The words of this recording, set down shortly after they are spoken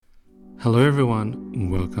Hello everyone,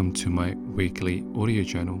 and welcome to my weekly audio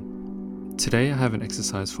journal. Today I have an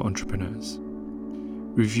exercise for entrepreneurs.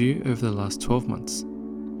 Review over the last 12 months,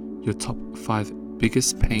 your top 5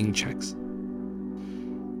 biggest paying checks.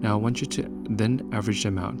 Now I want you to then average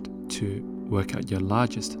them out to work out your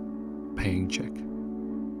largest paying check.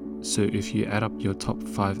 So if you add up your top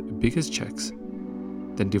 5 biggest checks,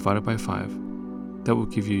 then divide it by 5, that will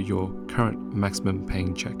give you your current maximum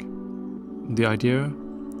paying check. The idea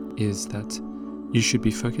is that you should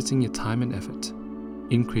be focusing your time and effort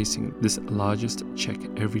increasing this largest check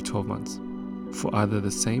every 12 months for either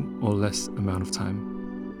the same or less amount of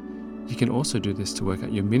time. You can also do this to work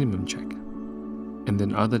out your minimum check and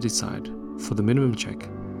then either decide for the minimum check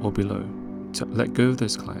or below to let go of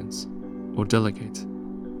those clients or delegate.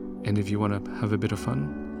 And if you want to have a bit of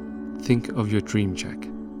fun, think of your dream check.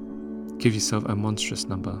 Give yourself a monstrous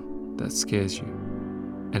number that scares you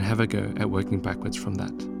and have a go at working backwards from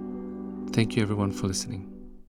that. Thank you everyone for listening.